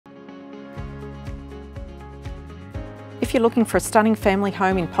If you're looking for a stunning family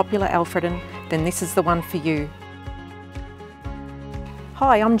home in popular Alfredton, then this is the one for you.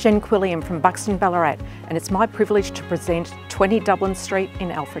 Hi, I'm Jen Quilliam from Buxton Ballarat, and it's my privilege to present 20 Dublin Street in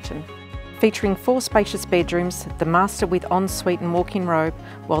Alfredton. Featuring 4 spacious bedrooms, the master with ensuite and walk-in robe,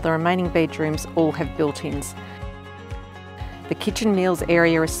 while the remaining bedrooms all have built-ins. The kitchen meals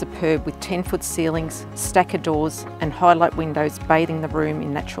area is superb with 10-foot ceilings, stacker doors and highlight windows bathing the room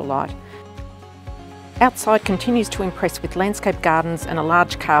in natural light. Outside continues to impress with landscape gardens and a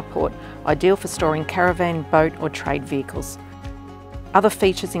large carport, ideal for storing caravan, boat or trade vehicles. Other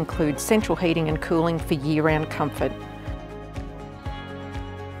features include central heating and cooling for year-round comfort.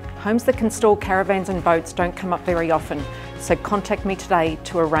 Homes that can store caravans and boats don't come up very often, so contact me today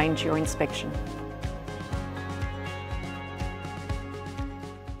to arrange your inspection.